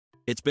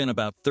It's been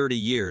about 30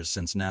 years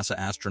since NASA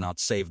astronauts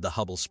saved the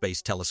Hubble Space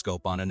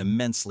Telescope on an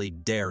immensely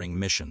daring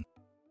mission.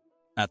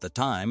 At the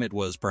time, it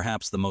was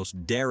perhaps the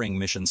most daring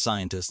mission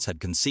scientists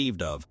had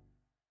conceived of.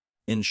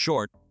 In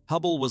short,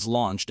 Hubble was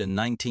launched in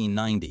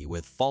 1990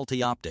 with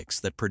faulty optics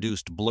that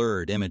produced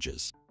blurred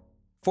images.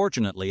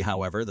 Fortunately,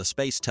 however, the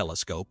Space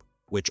Telescope,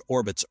 which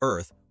orbits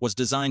Earth, was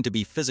designed to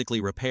be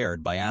physically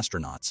repaired by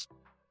astronauts.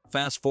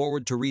 Fast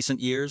forward to recent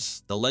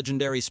years, the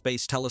legendary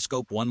Space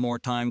Telescope one more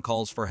time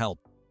calls for help.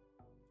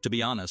 To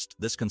be honest,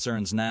 this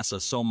concerns NASA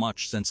so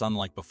much since,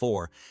 unlike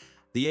before,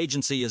 the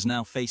agency is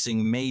now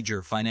facing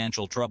major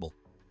financial trouble.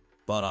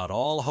 But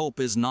all hope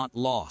is not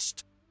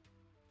lost.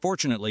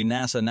 Fortunately,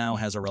 NASA now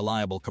has a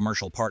reliable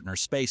commercial partner,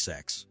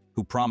 SpaceX,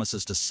 who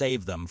promises to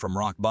save them from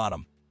rock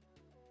bottom.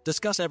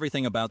 Discuss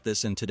everything about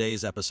this in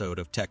today's episode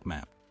of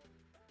Techmap.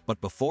 But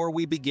before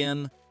we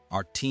begin,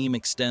 our team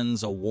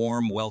extends a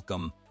warm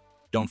welcome.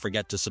 Don't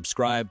forget to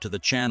subscribe to the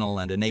channel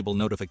and enable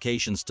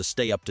notifications to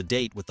stay up to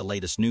date with the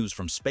latest news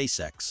from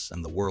SpaceX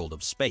and the world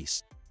of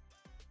space.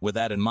 With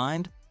that in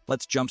mind,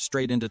 let's jump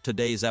straight into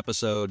today's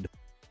episode.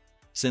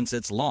 Since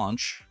its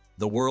launch,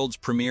 the world's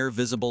premier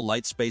visible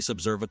light space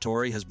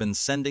observatory has been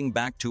sending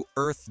back to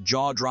Earth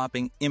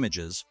jaw-dropping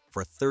images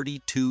for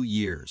 32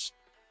 years.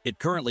 It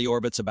currently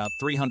orbits about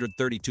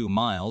 332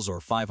 miles or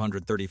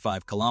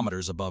 535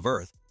 kilometers above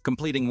Earth,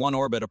 completing one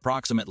orbit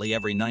approximately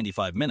every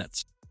 95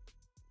 minutes.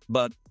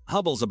 But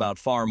Hubble's about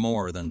far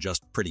more than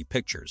just pretty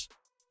pictures.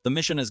 The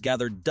mission has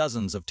gathered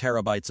dozens of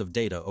terabytes of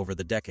data over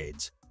the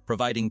decades,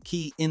 providing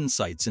key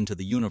insights into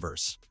the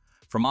universe,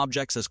 from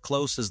objects as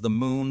close as the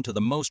Moon to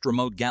the most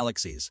remote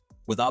galaxies,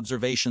 with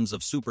observations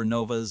of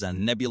supernovas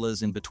and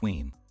nebulas in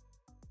between.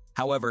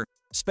 However,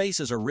 space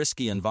is a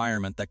risky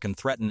environment that can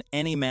threaten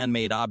any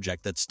man-made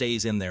object that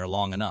stays in there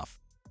long enough.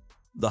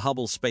 The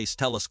Hubble Space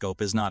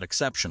Telescope is not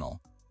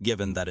exceptional,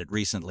 given that it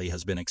recently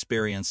has been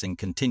experiencing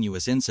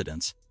continuous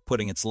incidents,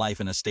 putting its life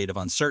in a state of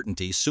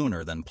uncertainty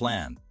sooner than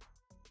planned.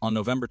 On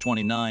November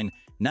 29,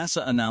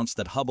 NASA announced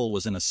that Hubble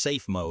was in a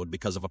safe mode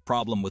because of a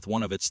problem with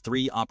one of its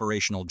 3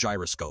 operational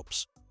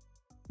gyroscopes.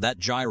 That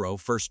gyro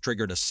first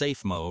triggered a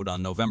safe mode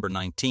on November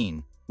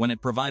 19, when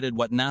it provided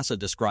what NASA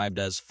described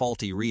as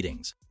faulty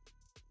readings.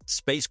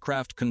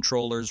 Spacecraft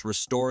controllers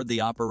restored the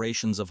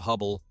operations of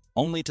Hubble,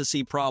 only to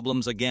see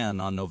problems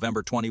again on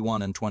November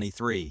 21 and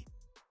 23.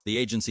 The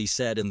agency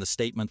said in the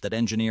statement that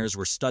engineers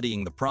were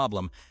studying the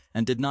problem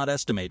and did not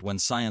estimate when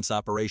science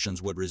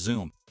operations would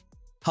resume.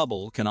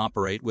 Hubble can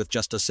operate with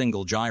just a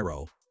single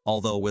gyro,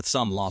 although with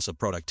some loss of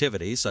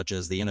productivity, such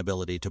as the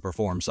inability to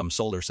perform some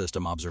solar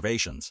system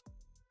observations.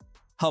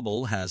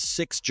 Hubble has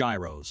 6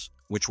 gyros,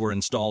 which were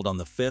installed on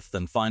the 5th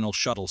and final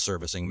shuttle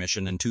servicing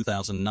mission in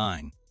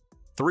 2009.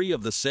 3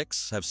 of the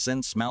 6 have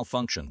since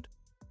malfunctioned.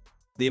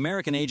 The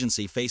American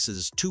agency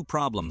faces 2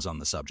 problems on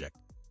the subject.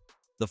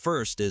 The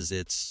first is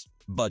its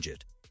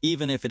budget.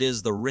 Even if it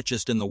is the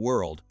richest in the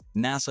world,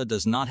 NASA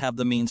does not have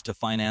the means to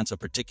finance a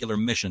particular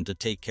mission to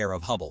take care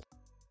of Hubble.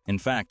 In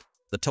fact,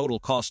 the total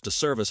cost to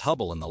service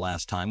Hubble in the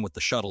last time with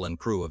the shuttle and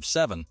crew of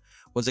 7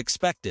 was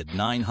expected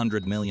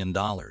 $900 million.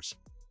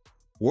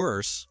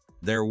 Worse,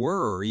 there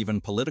were even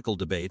political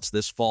debates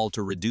this fall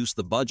to reduce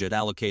the budget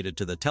allocated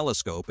to the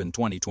telescope in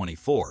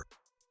 2024.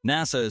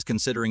 NASA is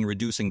considering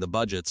reducing the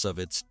budgets of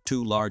its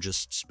 2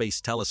 largest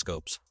space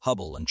telescopes,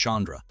 Hubble and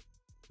Chandra.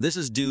 This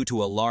is due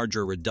to a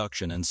larger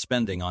reduction in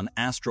spending on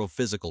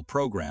astrophysical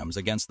programs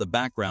against the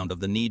background of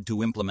the need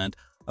to implement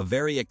a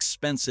very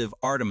expensive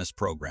Artemis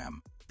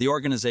program. The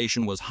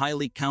organization was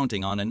highly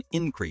counting on an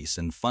increase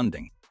in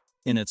funding.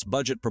 In its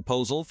budget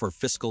proposal for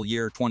fiscal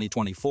year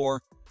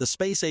 2024, the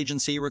space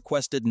agency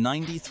requested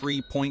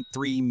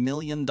 $93.3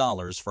 million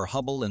for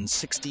Hubble and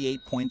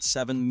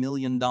 $68.7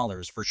 million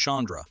for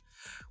Chandra,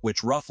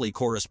 which roughly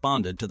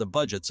corresponded to the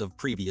budgets of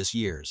previous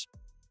years.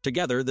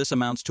 Together, this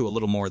amounts to a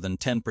little more than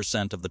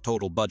 10% of the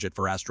total budget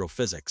for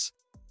astrophysics.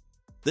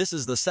 This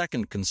is the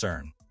second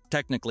concern.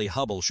 Technically,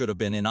 Hubble should have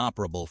been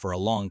inoperable for a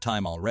long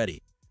time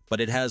already, but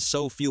it has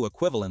so few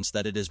equivalents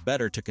that it is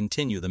better to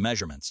continue the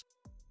measurements.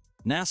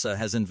 NASA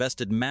has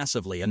invested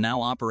massively and now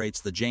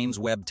operates the James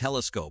Webb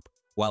Telescope,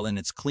 while in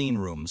its clean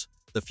rooms,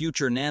 the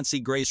future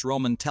Nancy Grace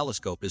Roman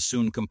Telescope is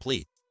soon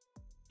complete.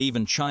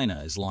 Even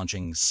China is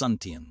launching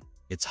Suntian,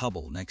 its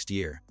Hubble, next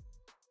year.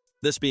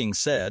 This being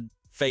said,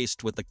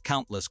 faced with the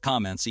countless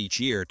comments each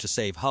year to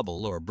save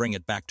Hubble or bring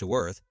it back to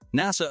Earth,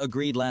 NASA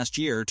agreed last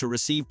year to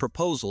receive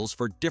proposals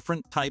for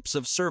different types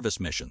of service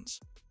missions.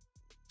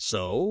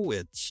 So,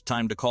 it's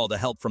time to call the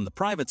help from the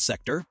private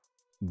sector.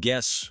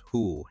 Guess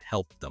who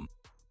helped them?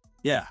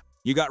 Yeah,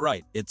 you got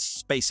right,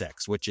 it's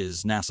SpaceX, which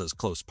is NASA's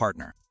close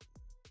partner.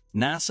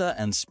 NASA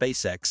and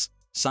SpaceX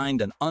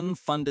signed an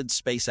unfunded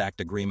Space Act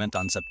agreement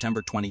on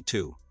September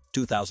 22,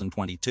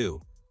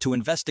 2022, to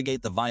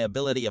investigate the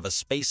viability of a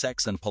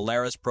SpaceX and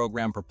Polaris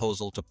program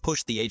proposal to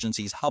push the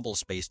agency's Hubble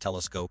Space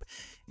Telescope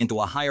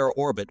into a higher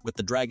orbit with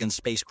the Dragon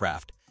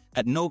spacecraft,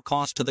 at no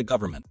cost to the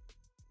government.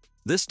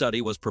 This study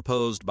was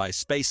proposed by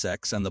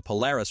SpaceX and the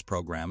Polaris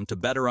program to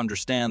better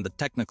understand the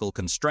technical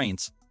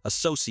constraints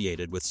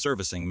associated with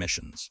servicing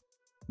missions.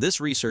 This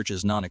research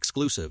is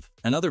non-exclusive,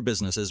 and other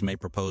businesses may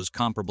propose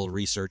comparable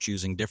research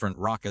using different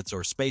rockets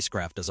or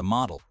spacecraft as a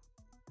model.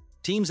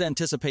 Teams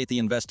anticipate the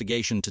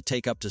investigation to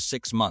take up to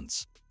 6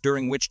 months,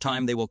 during which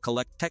time they will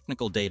collect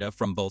technical data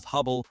from both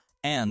Hubble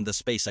and the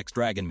SpaceX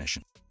Dragon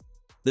mission.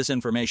 This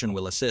information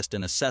will assist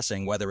in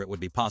assessing whether it would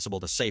be possible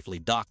to safely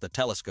dock the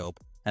telescope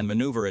and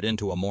maneuver it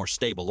into a more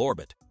stable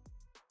orbit.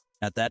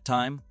 At that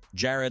time,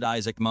 Jared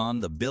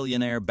Isaacman, the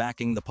billionaire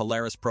backing the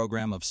Polaris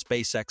program of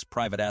SpaceX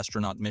private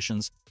astronaut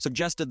missions,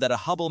 suggested that a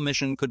Hubble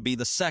mission could be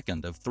the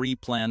second of 3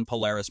 planned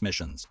Polaris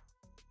missions.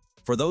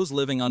 For those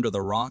living under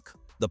the rock,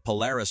 the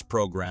Polaris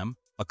program,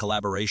 a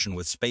collaboration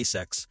with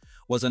SpaceX,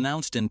 was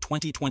announced in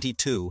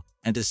 2022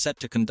 and is set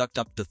to conduct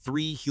up to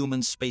 3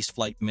 human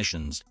spaceflight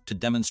missions to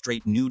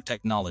demonstrate new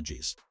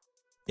technologies.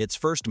 Its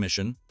first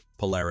mission,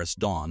 Polaris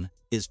Dawn,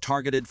 is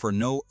targeted for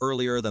no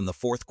earlier than the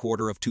 4th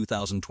quarter of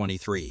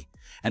 2023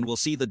 and will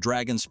see the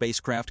Dragon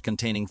spacecraft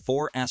containing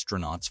 4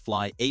 astronauts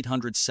fly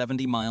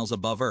 870 miles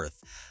above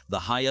Earth,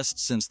 the highest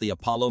since the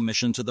Apollo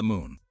mission to the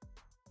Moon.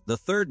 The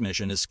third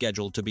mission is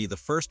scheduled to be the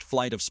first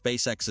flight of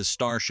SpaceX's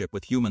Starship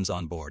with humans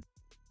on board.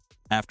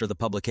 After the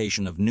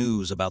publication of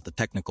news about the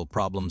technical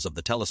problems of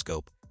the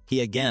telescope,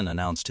 he again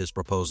announced his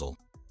proposal.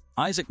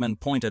 Isaacman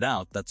pointed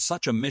out that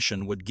such a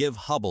mission would give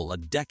Hubble a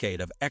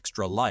decade of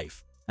extra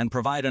life and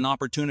provide an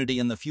opportunity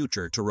in the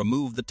future to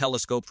remove the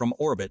telescope from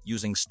orbit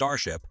using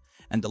Starship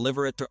and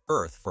deliver it to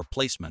Earth for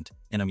placement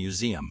in a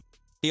museum.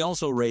 He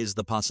also raised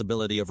the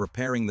possibility of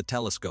repairing the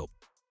telescope.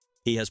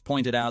 He has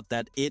pointed out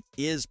that it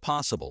is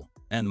possible,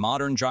 and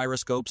modern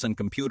gyroscopes and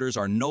computers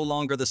are no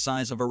longer the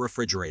size of a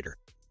refrigerator.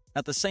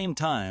 At the same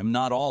time,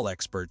 not all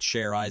experts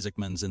share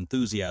Isaacman's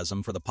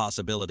enthusiasm for the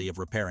possibility of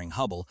repairing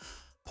Hubble,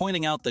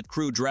 pointing out that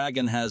Crew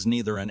Dragon has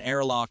neither an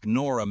airlock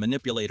nor a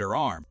manipulator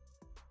arm.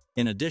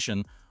 In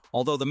addition,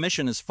 although the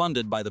mission is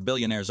funded by the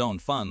billionaire's own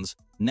funds,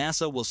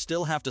 NASA will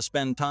still have to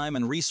spend time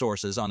and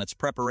resources on its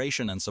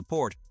preparation and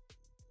support.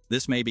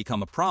 This may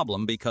become a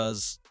problem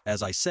because,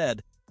 as I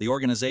said, the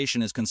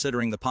organization is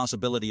considering the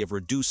possibility of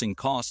reducing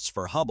costs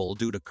for Hubble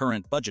due to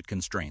current budget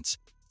constraints.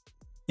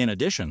 In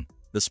addition,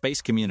 the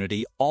space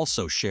community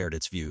also shared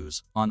its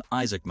views on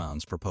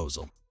Isaacman's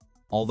proposal.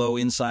 Although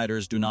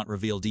insiders do not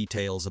reveal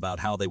details about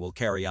how they will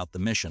carry out the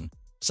mission,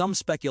 some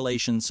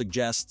speculation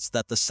suggests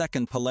that the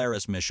second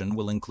Polaris mission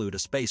will include a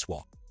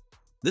spacewalk.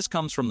 This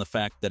comes from the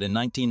fact that in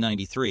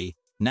 1993,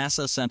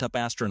 NASA sent up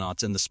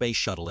astronauts in the Space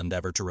Shuttle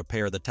Endeavour to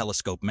repair the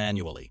telescope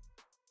manually.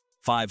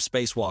 5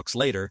 spacewalks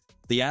later,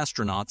 the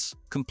astronauts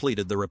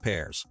completed the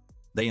repairs.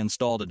 They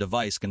installed a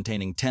device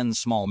containing 10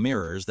 small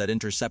mirrors that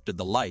intercepted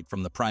the light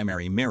from the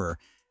primary mirror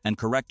and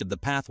corrected the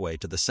pathway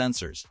to the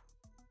sensors.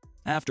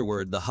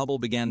 Afterward, the Hubble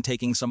began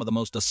taking some of the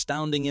most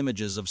astounding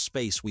images of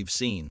space we've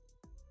seen.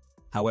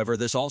 However,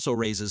 this also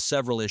raises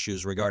several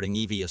issues regarding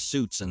EVA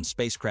suits and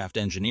spacecraft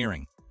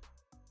engineering.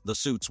 The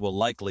suits will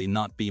likely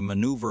not be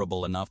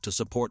maneuverable enough to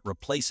support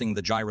replacing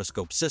the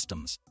gyroscope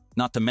systems,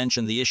 not to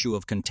mention the issue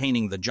of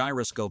containing the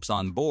gyroscopes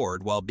on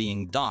board while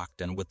being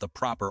docked and with the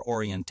proper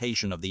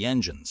orientation of the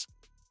engines.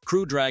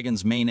 Crew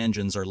Dragon's main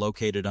engines are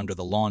located under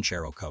the launch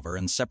aero cover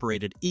and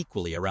separated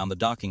equally around the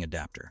docking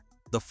adapter,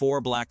 the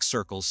 4 black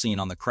circles seen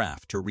on the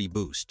craft, to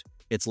reboost.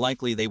 It's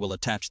likely they will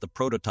attach the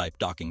prototype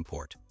docking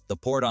port. The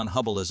port on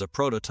Hubble is a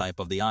prototype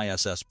of the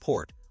ISS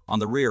port on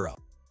the rear of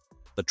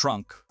the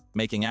trunk,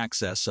 making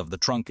access of the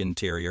trunk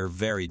interior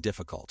very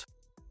difficult.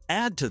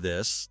 Add to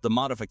this the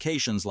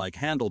modifications like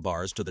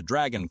handlebars to the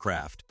Dragon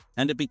craft,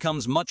 and it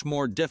becomes much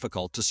more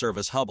difficult to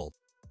service Hubble.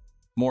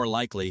 More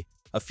likely,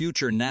 a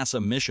future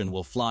NASA mission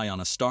will fly on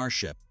a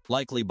Starship,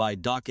 likely by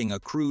docking a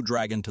Crew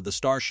Dragon to the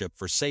Starship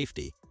for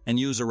safety, and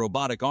use a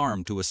robotic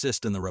arm to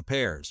assist in the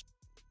repairs,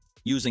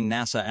 using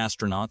NASA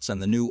astronauts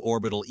and the new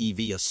orbital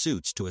EVA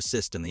suits to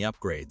assist in the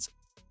upgrades.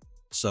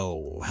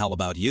 So, how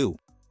about you?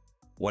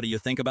 What do you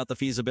think about the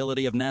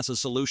feasibility of NASA's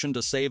solution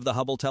to save the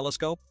Hubble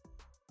telescope?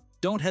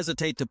 Don't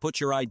hesitate to put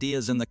your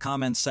ideas in the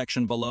comments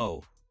section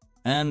below.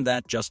 And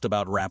that just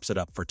about wraps it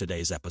up for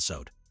today's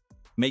episode.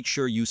 Make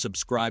sure you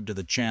subscribe to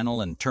the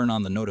channel and turn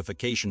on the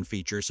notification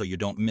feature so you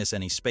don't miss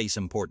any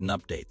space-important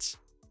updates.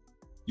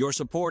 Your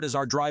support is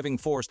our driving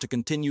force to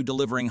continue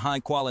delivering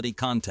high-quality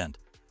content.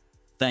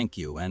 Thank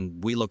you,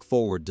 and we look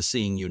forward to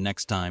seeing you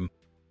next time.